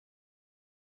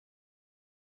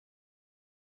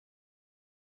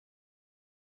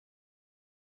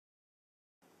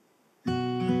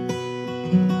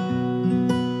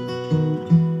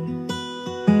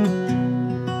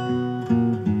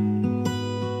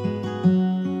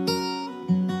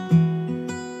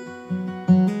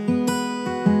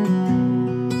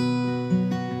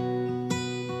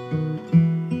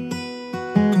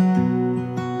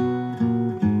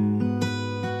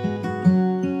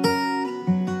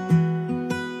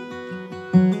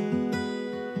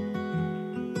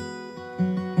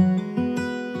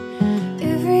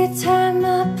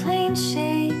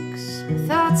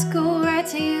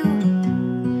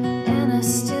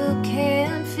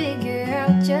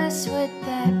just what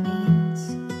that means.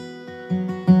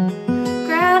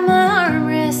 Grab my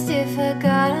armrest if I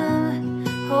got 'em,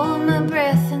 hold my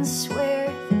breath and swear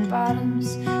the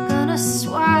bottom's gonna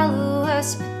swallow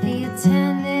us, but the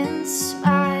attendant's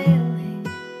smiling.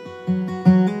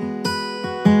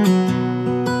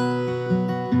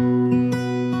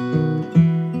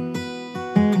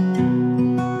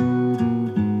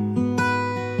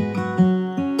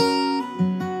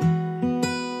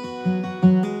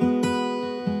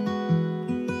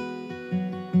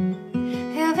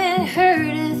 Haven't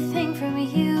heard a thing from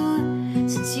you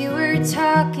since you were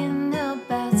talking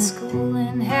about school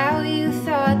and how you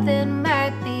thought that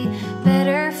might be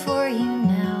better for you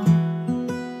now.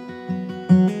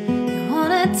 You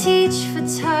wanna teach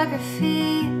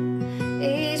photography,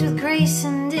 age with grace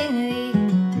and dignity,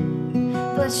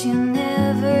 but you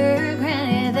never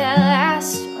granted that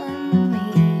last one to me.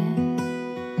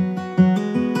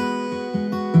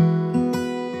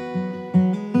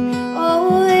 Oh,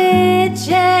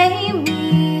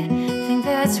 Jamie, think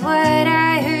that's what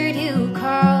I heard you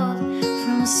called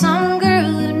from some girl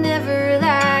who never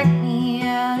liked me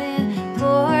out in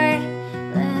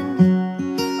Portland.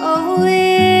 Oh,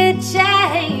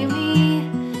 Jamie,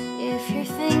 if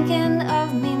you're thinking of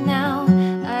me now,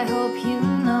 I hope you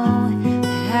know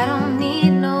that I don't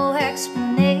need no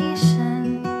explanation.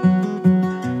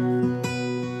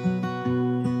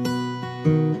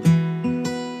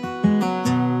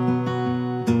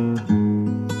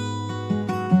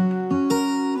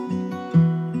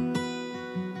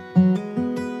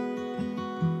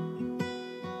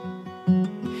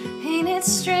 Ain't it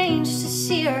strange to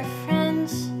see our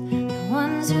friends, the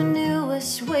ones who knew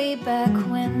us way back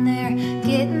when, they're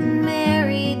getting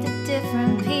married to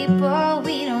different people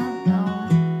we don't know.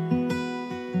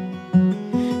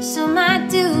 Some I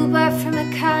do, but from a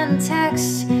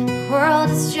context, the world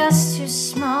is just too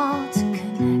small to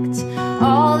connect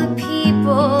all the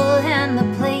people and the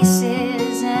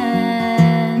places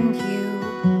and you.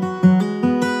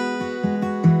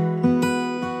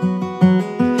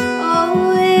 Oh,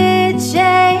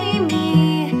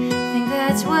 Jamie, think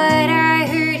that's what I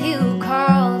heard you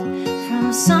called from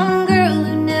some girl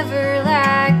who never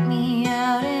liked me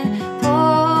out in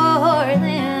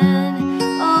Portland.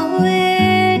 Oh,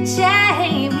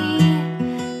 Jamie,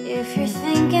 if you're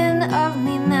thinking of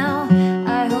me now,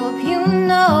 I hope you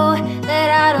know that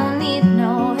I don't need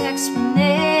no explanation.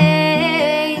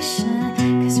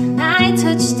 'Cause when I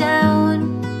touch down,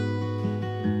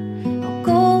 I'll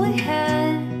go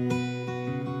ahead,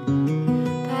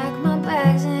 pack my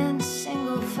bags in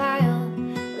single file,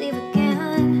 leave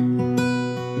again.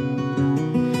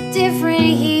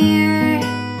 Different here,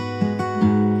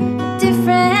 a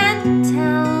different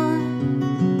town,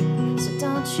 so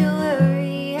don't you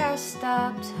worry, I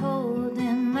stopped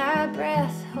holding my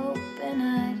breath, hoping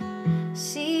I'd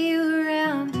see you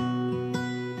around.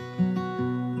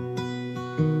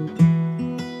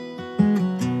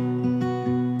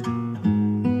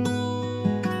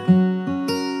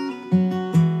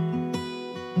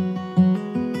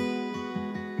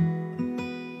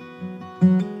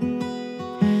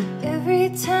 Every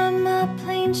time my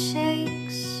plane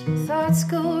shakes, my thoughts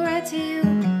go right to you,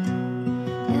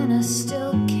 and I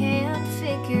still can't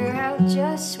figure out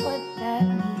just what that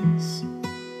means.